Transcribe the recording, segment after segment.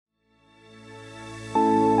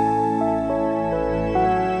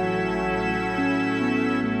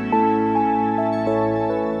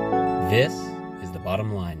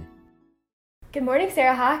Good morning,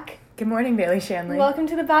 Sarah Hawk. Good morning, Bayley Shanley. Welcome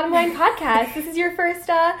to the Bottom Line Podcast. This is your first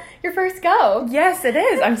go. Yes, it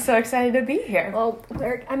is. I'm so excited to be here. Well,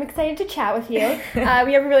 I'm excited to chat with you.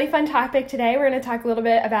 We have a really fun topic today. We're going to talk a little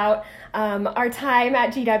bit about our time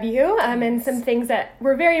at GW and some things that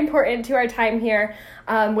were very important to our time here,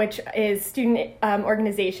 which is student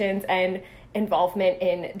organizations and involvement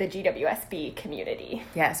in the GWSB community.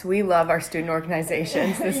 Yes, we love our student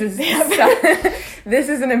organizations. This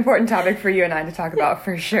is an important topic for you and I to talk about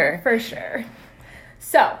for sure. For sure.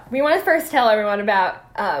 So, we want to first tell everyone about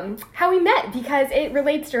how we met because it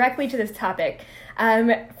relates directly to this topic.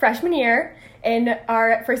 Freshman year in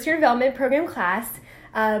our first year development program class,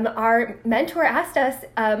 our mentor asked us,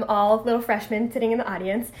 all little freshmen sitting in the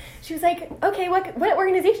audience, she was like, okay, what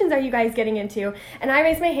organizations are you guys getting into? And I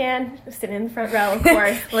raised my hand, sitting in the front row, of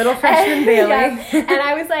course. Little freshman Bayley. Yeah, and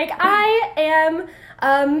I was like, I am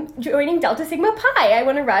joining Delta Sigma Phi. I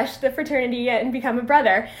want to rush the fraternity and become a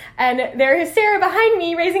brother. And there is Sarah behind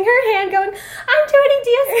me raising her hand going, I'm joining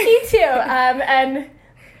DSP too. And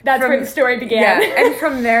that's where the story began. Yeah, and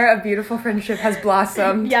from there, a beautiful friendship has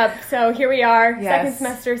blossomed. Yep, so here we are, Yes. second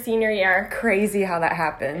semester, senior year. Crazy how that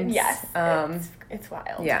happens. Yes, it's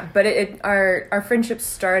wild. Yeah, but our friendship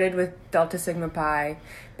started with Delta Sigma Phi,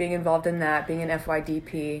 being involved in that, being an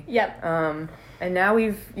FYDP. Yep. And now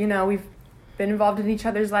we've been involved in each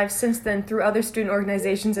other's lives since then through other student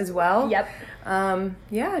organizations as well. Yep.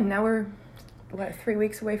 Now we're, 3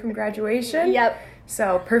 weeks away from graduation? Yep.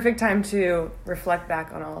 So perfect time to reflect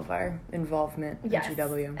back on all of our involvement Yes. at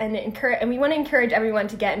GW. And we want to encourage everyone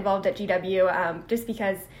to get involved at GW just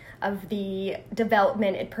because of the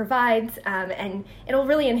development it provides, and it'll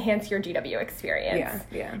really enhance your GW experience.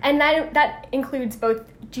 Yeah. And that includes both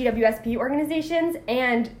GWSB organizations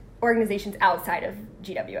and organizations outside of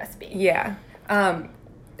GWSB. Yeah.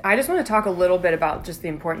 I just want to talk a little bit about just the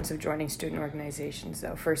importance of joining student organizations,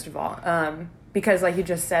 though, first of all. Because like you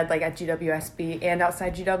just said, like at GWSB and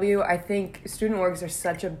outside GW, I think student orgs are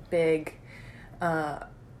such a big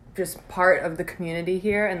just part of the community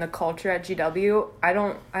here and the culture at GW. I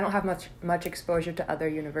don't have much exposure to other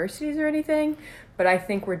universities or anything, but I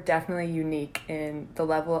think we're definitely unique in the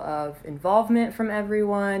level of involvement from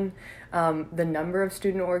everyone, the number of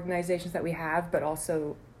student organizations that we have, but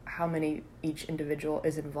also how many each individual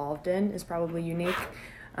is involved in is probably unique.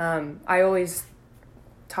 I always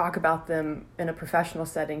talk about them in a professional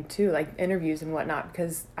setting too, like interviews and whatnot,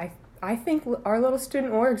 because I think our little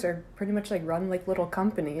student orgs are pretty much like run like little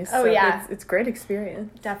companies. Oh, so yeah. It's great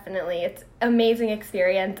experience. Definitely. It's amazing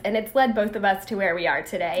experience, and it's led both of us to where we are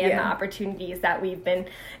today and Yeah. the opportunities that we've been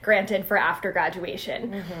granted for after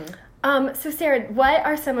graduation. Mm-hmm. So Sarah, what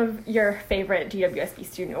are some of your favorite GWSB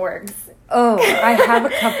student orgs? Oh, I have a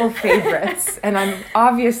couple favorites, and I'm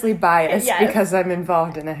obviously biased Yes. because I'm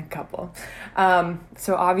involved in a couple.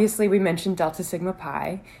 So obviously we mentioned Delta Sigma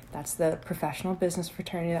Phi. That's the professional business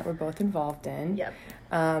fraternity that we're both involved in. Yep.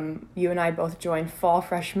 You and I both joined fall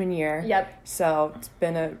freshman year. Yep. So it's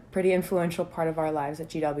been a pretty influential part of our lives at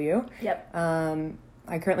GW. Yep.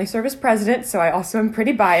 I currently serve as president, so I also am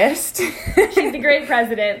pretty biased. She's a great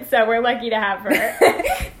president, so we're lucky to have her.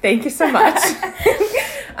 Thank you so much.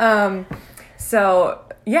 So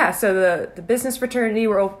the business fraternity,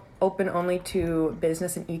 we're open only to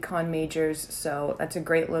business and econ majors, so that's a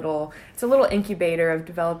little incubator of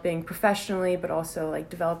developing professionally, but also like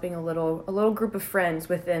developing a little group of friends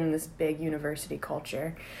within this big university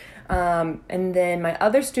culture. And then my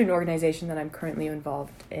other student organization that I'm currently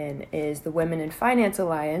involved in is the Women in Finance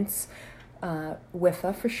Alliance,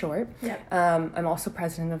 WIFA for short. Yep. I'm also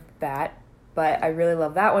president of that. But I really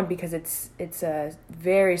love that one because it's a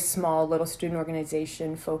very small little student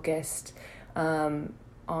organization focused on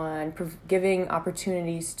giving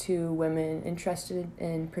opportunities to women interested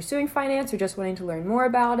in pursuing finance or just wanting to learn more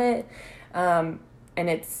about it. And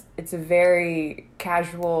it's a very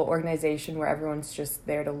casual organization where everyone's just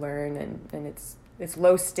there to learn, and it's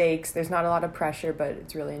low stakes. There's not a lot of pressure, but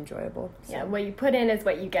it's really enjoyable. So. Yeah, what you put in is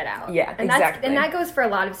what you get out. Yeah, and exactly. And that goes for a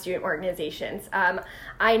lot of student organizations.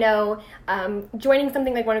 I know joining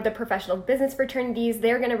something like one of the professional business fraternities,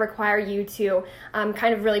 they're going to require you to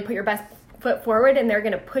kind of really put your best foot forward, and they're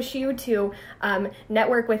going to push you to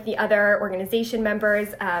network with the other organization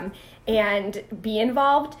members and be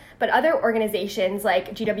involved. But other organizations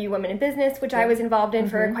like GW Women in Business, which I was involved in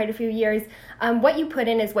for quite a few years, what you put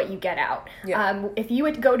in is what you get out. Yeah. If you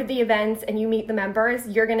would go to the events and you meet the members,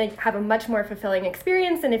 you're going to have a much more fulfilling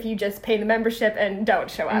experience than if you just pay the membership and don't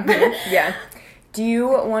show up. Yeah. Do you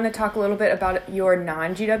want to talk a little bit about your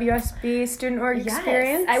non-GWSB student org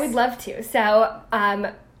experience? Yes, I would love to. So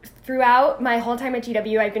Throughout my whole time at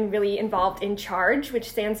GW, I've been really involved in CHAARG, which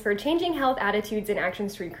stands for Changing Health Attitudes and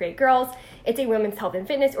Actions to Recreate Girls. It's a women's health and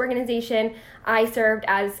fitness organization. I served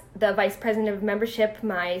as the vice president of membership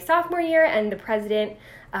my sophomore year and the president,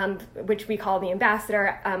 which we call the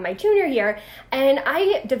ambassador, my junior year. And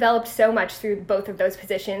I developed so much through both of those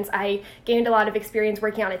positions. I gained a lot of experience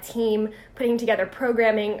working on a team, putting together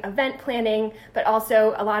programming, event planning, but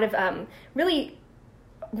also a lot of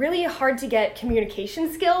really hard to get communication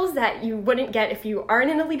skills that you wouldn't get if you aren't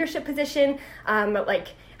in a leadership position, like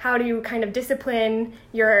how to kind of discipline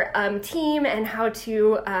your team and how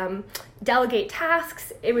to delegate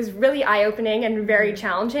tasks. It was really eye-opening and very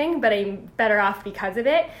challenging, but I'm better off because of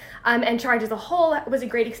it. And CHAARG as a whole was a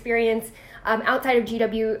great experience outside of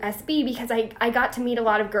GWSB because I got to meet a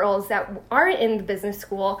lot of girls that aren't in the business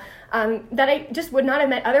school that I just would not have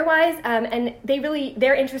met otherwise. And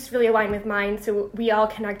their interests really align with mine, so we all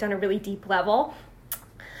connect on a really deep level.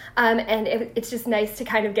 And it's just nice to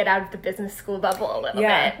kind of get out of the business school bubble a little bit.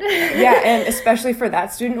 Yeah, and especially for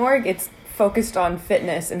that student org, it's focused on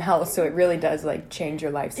fitness and health, so it really does like change your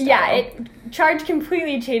lifestyle. Yeah, CHAARG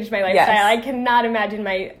completely changed my lifestyle. Yes. I cannot imagine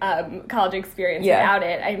my college experience without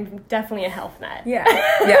it. I'm definitely a health nut. Yeah.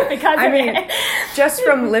 Because I mean, just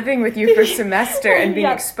from living with you for a semester and being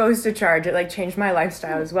exposed to CHAARG, it like changed my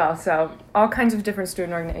lifestyle as well. So all kinds of different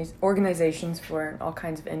student organizations for all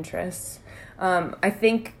kinds of interests. I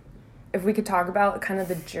think if we could talk about kind of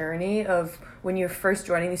the journey of when you're first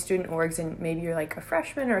joining these student orgs and maybe you're like a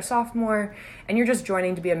freshman or a sophomore and you're just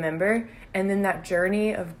joining to be a member, and then that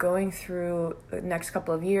journey of going through the next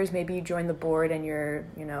couple of years, maybe you join the board and you're,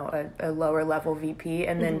 a lower level VP,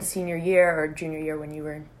 and then senior year or junior year when you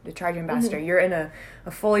were the CHAARG ambassador, you're in a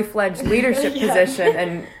fully fledged leadership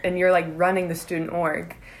position and you're like running the student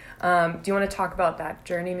org. Do you want to talk about that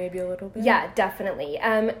journey maybe a little bit? Yeah, definitely.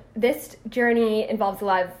 This journey involves a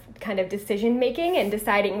lot of kind of decision making and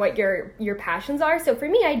deciding what your passions are. So for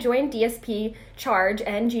me, I joined DSP, CHAARG,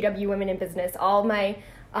 and GW Women in Business all my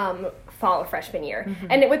fall of freshman year. Mm-hmm.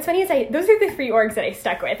 And what's funny is those are the three orgs that I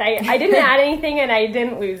stuck with. I didn't add anything and I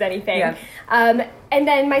didn't lose anything. Yeah. And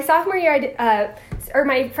then my sophomore year, or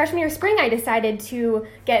my freshman year spring, I decided to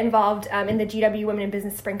get involved in the GW Women in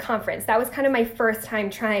Business Spring Conference. That was kind of my first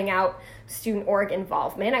time trying out student org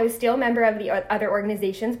involvement. I was still a member of the other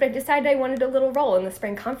organizations, but I decided I wanted a little role in the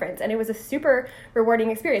spring conference, and it was a super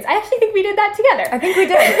rewarding experience. I actually think we did that together. I think we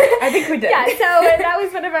did. Yeah, so that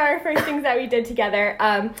was one of our first things that we did together.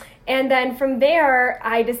 And then from there,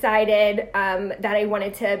 I decided that I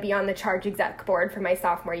wanted to be on the CHAARG exec board for my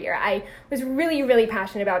sophomore year. I was really, really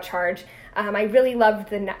passionate about CHAARG. I really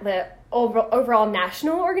loved the overall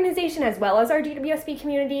national organization as well as our GWSB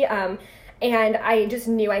community. And I just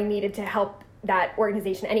knew I needed to help that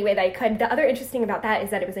organization any way that I could. The other interesting about that is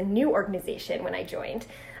that it was a new organization when I joined.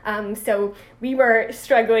 So we were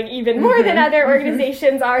struggling even more than other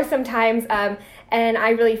organizations are sometimes. And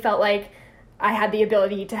I really felt like I had the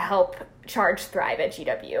ability to help CHAARG thrive at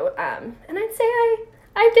GW. And I'd say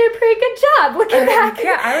I did a pretty good job looking back.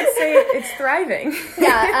 Yeah, I would say it's thriving.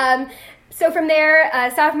 Yeah. So from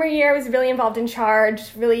there, sophomore year, I was really involved in CHAARG.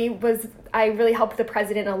 I really helped the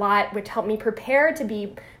president a lot, which helped me prepare to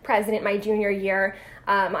be president my junior year.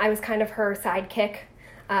 I was kind of her sidekick.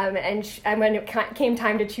 And when it came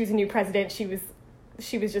time to choose a new president, she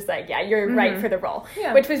was just like, yeah, you're right for the role,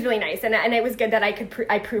 which was really nice. And it was good that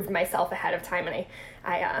I proved myself ahead of time, and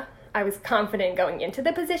I was confident going into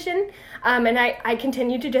the position. And I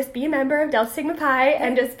continued to just be a member of Delta Sigma Phi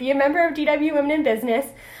and just be a member of GW Women in Business.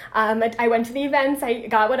 I went to the events. I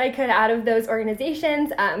got what I could out of those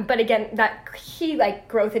organizations. But again, that key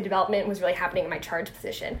growth and development was really happening in my CHAARG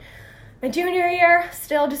position. My junior year,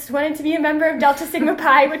 still just wanted to be a member of Delta Sigma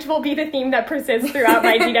Phi, which will be the theme that persists throughout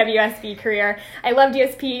my GWSB career. I love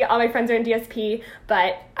DSP. All my friends are in DSP,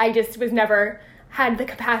 but I just was never had the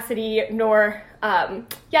capacity nor it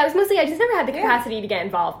was mostly I just never had the capacity to get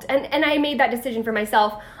involved, and I made that decision for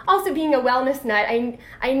myself. Also, being a wellness nut,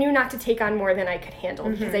 I knew not to take on more than I could handle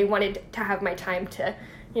because I wanted to have my time to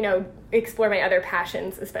explore my other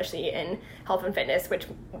passions, especially in health and fitness, which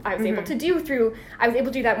I was able to do I was able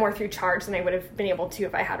to do that more through CHAARG than I would have been able to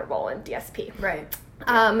if I had a role in DSP. Right.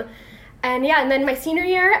 And then my senior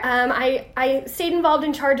year, I stayed involved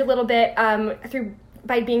in CHAARG a little bit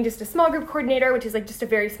by being just a small group coordinator, which is just a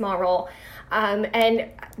very small role. And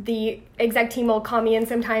the exec team will call me in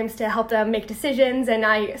sometimes to help them make decisions, and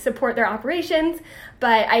I support their operations.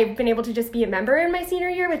 But I've been able to just be a member in my senior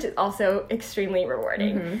year, which is also extremely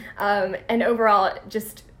rewarding. And overall,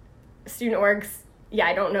 just student orgs,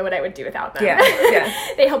 I don't know what I would do without them.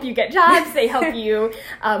 They help you get jobs. They help you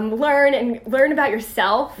learn about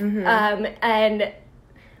yourself. And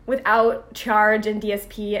without CHAARG and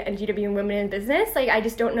DSP and GW and Women in Business, like, I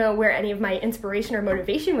just don't know where any of my inspiration or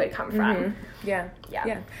motivation would come from. Yeah.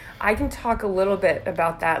 I can talk a little bit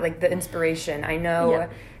about that, like the inspiration. I know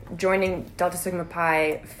joining Delta Sigma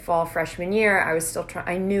Phi fall freshman year, I was still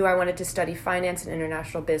I knew I wanted to study finance and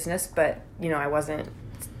international business, but, I wasn't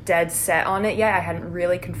dead set on it yet. I hadn't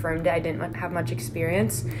really confirmed it. I didn't have much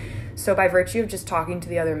experience. So by virtue of just talking to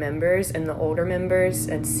the other members and the older members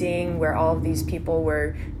and seeing where all of these people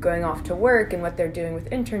were going off to work and what they're doing with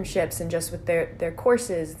internships and just with their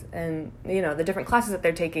courses and, the different classes that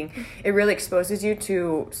they're taking, it really exposes you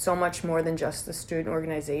to so much more than just the student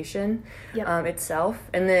organization itself.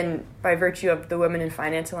 And then by virtue of the Women in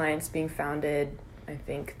Finance Alliance being founded, I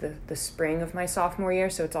think the spring of my sophomore year,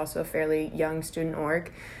 so it's also a fairly young student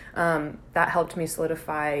org, that helped me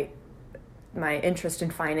solidify my interest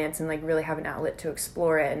in finance and like really have an outlet to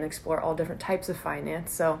explore it and explore all different types of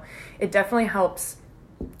finance. So it definitely helps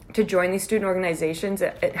to join these student organizations.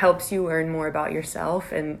 It helps you learn more about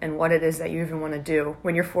yourself and what it is that you even want to do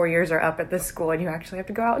when your 4 years are up at this school and you actually have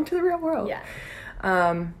to go out into the real world.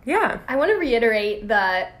 I want to reiterate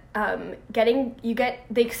that you get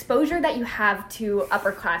the exposure that you have to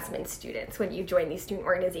upperclassmen students when you join these student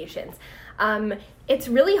organizations. It's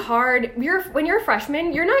really hard. When you're a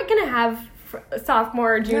freshman, you're not going to have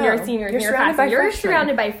sophomore, junior, seniors in your class. You're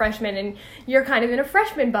surrounded by freshmen and you're kind of in a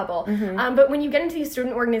freshman bubble. But when you get into these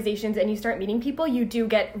student organizations and you start meeting people, you do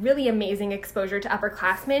get really amazing exposure to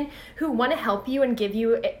upperclassmen who want to help you and give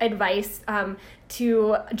you advice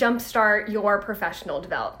to jumpstart your professional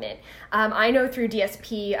development. I know through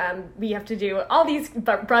DSP, we have to do all these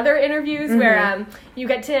brother interviews where you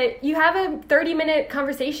have a 30-minute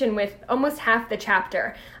conversation with almost half the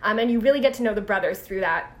chapter, and you really get to know the brothers through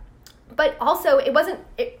that. But also, it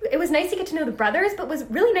was nice to get to know the brothers, but it was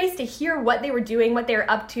really nice to hear what they were doing, what they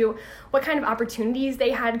were up to, what kind of opportunities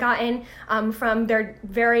they had gotten from their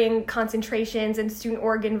varying concentrations and student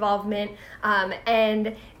org involvement,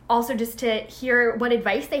 and also just to hear what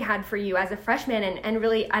advice they had for you as a freshman, and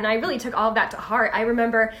I really took all of that to heart. I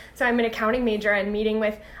remember, so I'm an accounting major, and meeting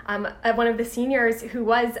with one of the seniors who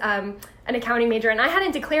was an accounting major, and I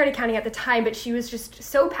hadn't declared accounting at the time, but she was just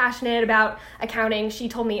so passionate about accounting. She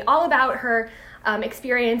told me all about her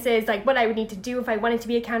experiences, like what I would need to do if I wanted to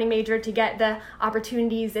be an accounting major to get the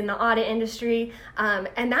opportunities in the audit industry,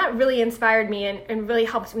 and that really inspired me and really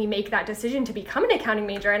helped me make that decision to become an accounting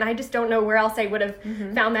major. And I just don't know where else I would have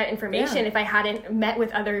found that information if I hadn't met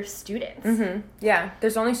with other students. Yeah,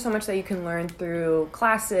 there's only so much that you can learn through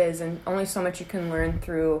classes, and only so much you can learn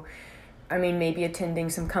through, maybe attending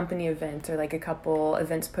some company events or like a couple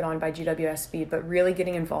events put on by GWSB, but really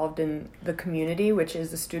getting involved in the community, which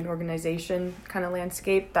is the student organization kind of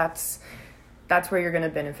landscape. That's where you're going to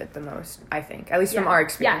benefit the most, I think, at least from our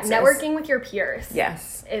experiences. Yeah, networking with your peers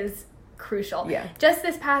is crucial. Yeah. Just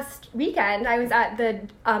this past weekend, I was at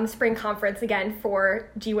the spring conference again for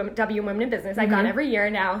GW Women in Business. I've gone every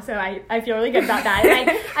year now, so I feel really good about that.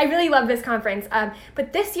 And I really love this conference.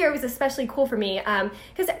 But this year was especially cool for me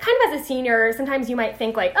because kind of as a senior, sometimes you might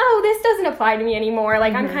think like, oh, this doesn't apply to me anymore.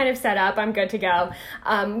 Like I'm kind of set up, I'm good to go.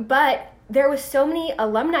 But there was so many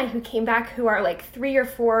alumni who came back who are like 3 or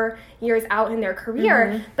 4 years out in their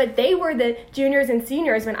career, but they were the juniors and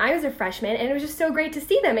seniors when I was a freshman, and it was just so great to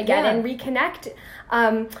see them again and reconnect.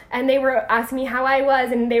 And they were asking me how I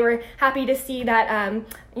was, and they were happy to see that,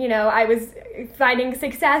 I was finding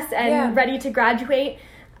success and ready to graduate.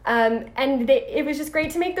 It was just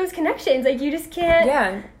great to make those connections. Like you just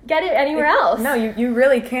can't get it anywhere else. No, you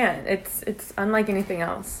really can't. It's unlike anything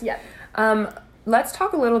else. Yeah. Let's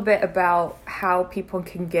talk a little bit about how people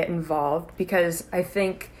can get involved, because I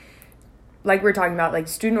think, like we're talking about, like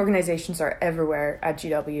student organizations are everywhere at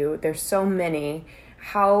GW. There's so many.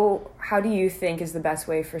 How do you think is the best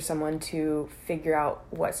way for someone to figure out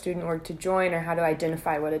what student org to join, or how to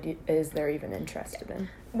identify what it is they're even interested in?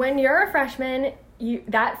 When you're a freshman,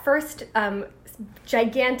 that first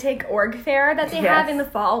gigantic org fair that they have in the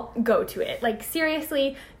fall, go to it. Like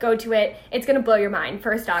seriously, go to it. It's going to blow your mind,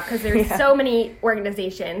 first off, because there's so many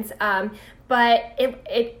organizations. But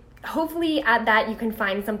it hopefully at that you can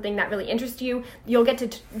find something that really interests you. You'll get to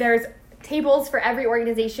there's tables for every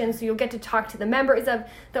organization, so you'll get to talk to the members of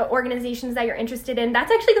the organizations that you're interested in.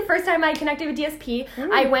 That's actually the first time I connected with DSP.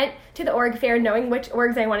 I went to the org fair knowing which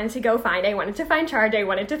orgs I wanted to go find. I wanted to find CHAARG, I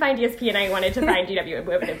wanted to find DSP, and I wanted to find GW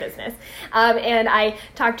Women in Business. And I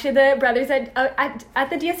talked to the brothers at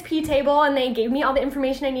the DSP table, and they gave me all the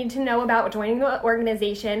information I needed to know about joining the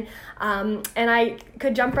organization, and I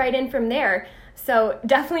could jump right in from there. So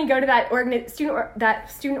definitely go to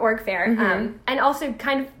that student org fair, and also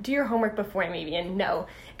kind of do your homework before maybe and know,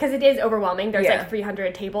 because it is overwhelming. There's like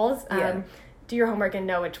 300 tables. Do your homework and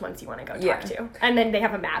know which ones you want to go talk to. And then they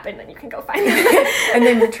have a map, and then you can go find them. And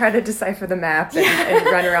then try to decipher the map and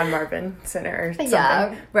run around Marvin Center or something.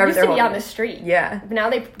 Yeah. Wherever used they're to be holding on the street. Yeah. But now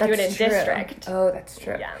they do it in district. Oh, that's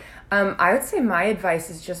true. Yeah. I would say my advice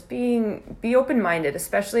is just be open-minded,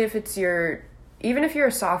 especially if it's even if you're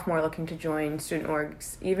a sophomore looking to join student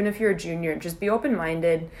orgs, even if you're a junior, just be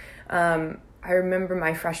open-minded. I remember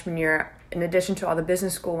my freshman year, in addition to all the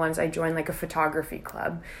business school ones, I joined like a photography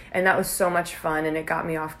club, and that was so much fun, and it got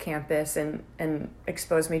me off campus and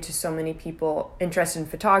exposed me to so many people interested in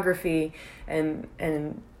photography and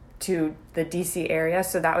to the DC area.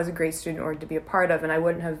 So that was a great student org to be a part of, and I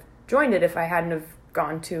wouldn't have joined it if I hadn't have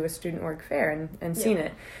gone to a student org fair and seen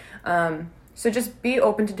it. So just be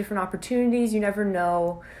open to different opportunities. You never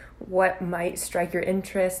know what might strike your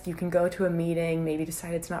interest. You can go to a meeting, maybe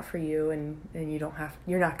decide it's not for you, and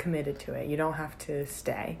you're not committed to it. You don't have to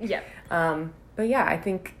stay. Yeah. But yeah, I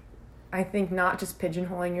think not just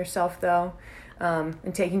pigeonholing yourself though,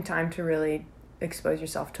 and taking time to really expose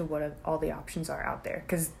yourself to what all the options are out there.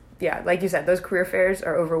 'Cause yeah, like you said, those career fairs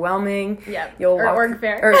are overwhelming. Yeah. Org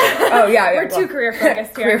fair. We're too career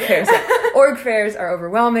focused here. Career fairs. Org fairs are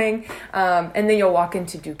overwhelming. And then you'll walk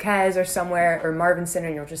into Duquesne or somewhere or Marvin Center,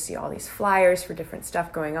 and you'll just see all these flyers for different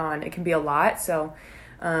stuff going on. It can be a lot. So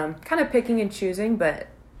kind of picking and choosing, but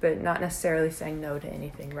not necessarily saying no to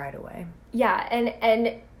anything right away. Yeah,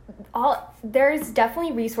 and there's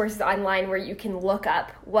definitely resources online where you can look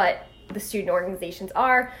up what the student organizations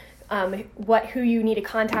are, who you need to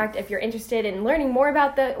contact if you're interested in learning more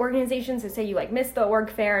about the organizations. So say you missed the org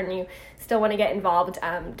fair and you still want to get involved,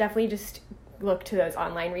 definitely just look to those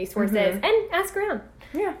online resources and ask around.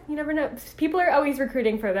 Yeah. You never know. People are always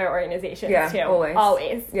recruiting for their organizations too.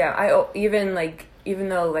 Always. Yeah, even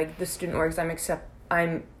though the student orgs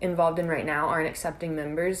I'm involved in right now aren't accepting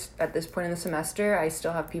members at this point in the semester, I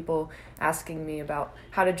still have people asking me about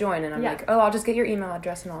how to join, and I'm like, oh, I'll just get your email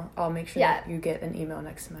address and I'll make sure that you get an email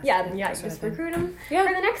next semester. Just recruit them for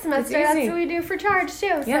the next semester. That's what we do for CHAARG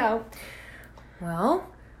too. Yeah. So, well,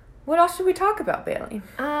 what else should we talk about, Bailey?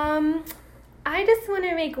 I just want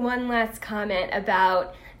to make one last comment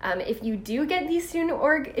about if you do get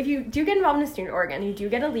if you do get involved in a student org and you do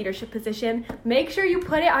get a leadership position, make sure you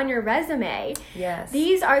put it on your resume. Yes.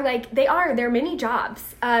 These are they're mini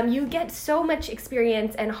jobs. You get so much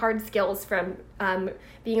experience and hard skills from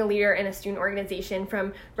being a leader in a student organization,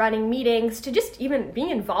 from running meetings to just even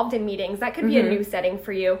being involved in meetings. That could be a new setting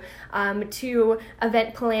for you, to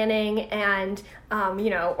event planning and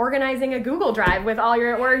organizing a Google Drive with all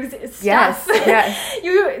your org's stuff. Yes.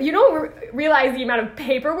 You don't realize the amount of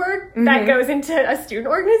paperwork that goes into a student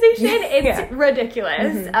organization. It's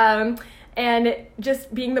ridiculous. And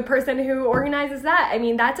just being the person who organizes that, I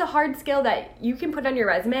mean, that's a hard skill that you can put on your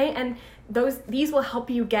resume, and these will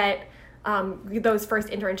help you get those first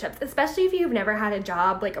internships, especially if you've never had a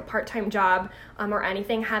job, like a part-time job or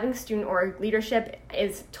anything. Having student org leadership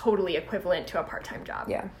is totally equivalent to a part-time job.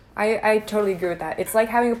 Yeah, I totally agree with that. It's like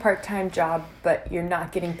having a part-time job, but you're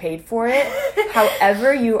not getting paid for it.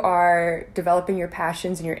 However, you are developing your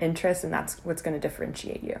passions and your interests, and that's what's going to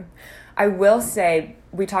differentiate you. I will say,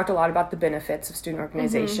 we talked a lot about the benefits of student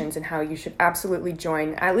organizations and how you should absolutely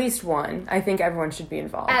join at least one. I think everyone should be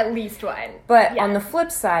involved. At least one. But on the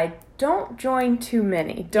flip side, don't join too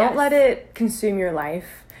many. Don't let it consume your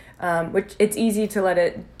life, which it's easy to let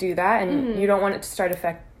it do that, and you don't want it to start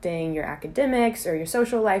affecting your academics or your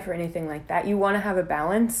social life or anything like that. You want to have a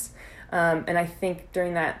balance. And I think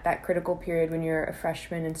during that critical period when you're a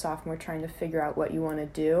freshman and sophomore trying to figure out what you want to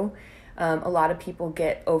do, a lot of people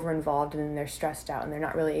get over-involved and they're stressed out and they're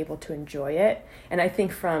not really able to enjoy it. And I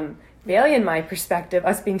think from Bailey and my perspective,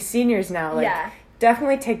 us being seniors now,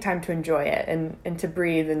 definitely take time to enjoy it and to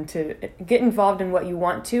breathe and to get involved in what you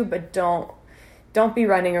want to, but don't be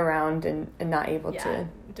running around and not able to.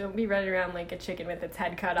 Don't be running around like a chicken with its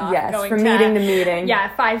head cut off. Yes, from meeting to meeting.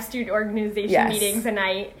 Yeah, 5 student organization meetings a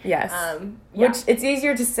night. Yes. Which it's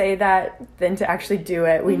easier to say that than to actually do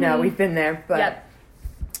it. We know, we've been there, but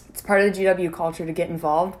it's part of the GW culture to get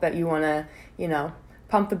involved, but you want to,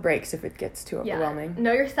 pump the brakes if it gets too overwhelming.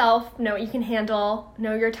 Know yourself, know what you can handle,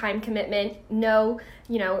 know your time commitment, know,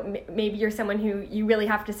 maybe you're someone who you really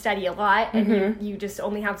have to study a lot and you just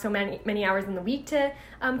only have so many hours in the week to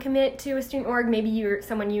commit to a student org. Maybe you're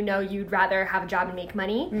someone you'd rather have a job and make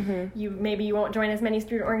money. Maybe you won't join as many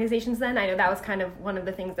student organizations then. I know that was kind of one of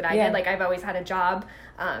the things that I did. I've always had a job,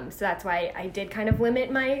 so that's why I did kind of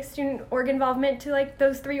limit my student org involvement to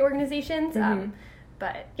those 3 organizations.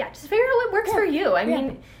 But yeah, just figure out what works for you. I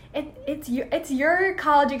mean, it's your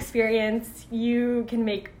college experience. You can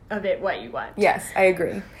make of it what you want. Yes, I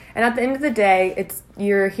agree. And at the end of the day,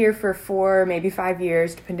 you're here for 4, maybe 5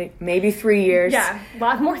 years, maybe 3 years. Yeah, a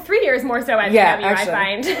lot more, 3 years more so at GW, I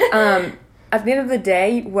find. At the end of the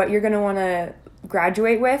day, what you're going to want to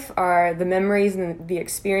graduate with are the memories and the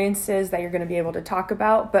experiences that you're going to be able to talk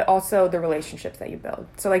about, but also the relationships that you build.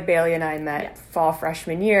 So like Bayley and I met fall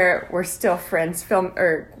freshman year. We're still friends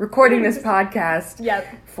recording this podcast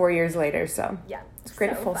 4 years later. So it's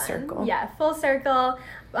great, full circle. Yeah, full circle.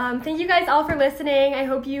 Thank you guys all for listening. I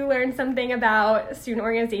hope you learned something about student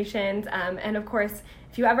organizations. And of course,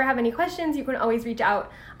 if you ever have any questions, you can always reach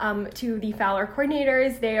out to the Fowler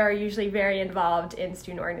coordinators. They are usually very involved in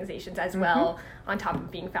student organizations as well, on top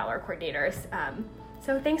of being Fowler coordinators.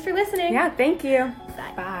 So thanks for listening. Yeah, thank you.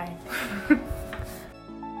 Bye.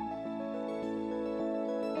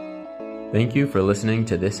 Thank you for listening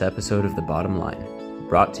to this episode of The Bottom Line,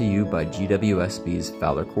 brought to you by GWSB's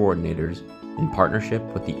Fowler coordinators in partnership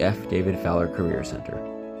with the F. David Fowler Career Center.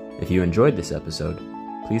 If you enjoyed this episode,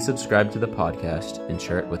 please subscribe to the podcast and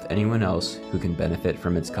share it with anyone else who can benefit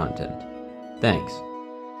from its content. Thanks.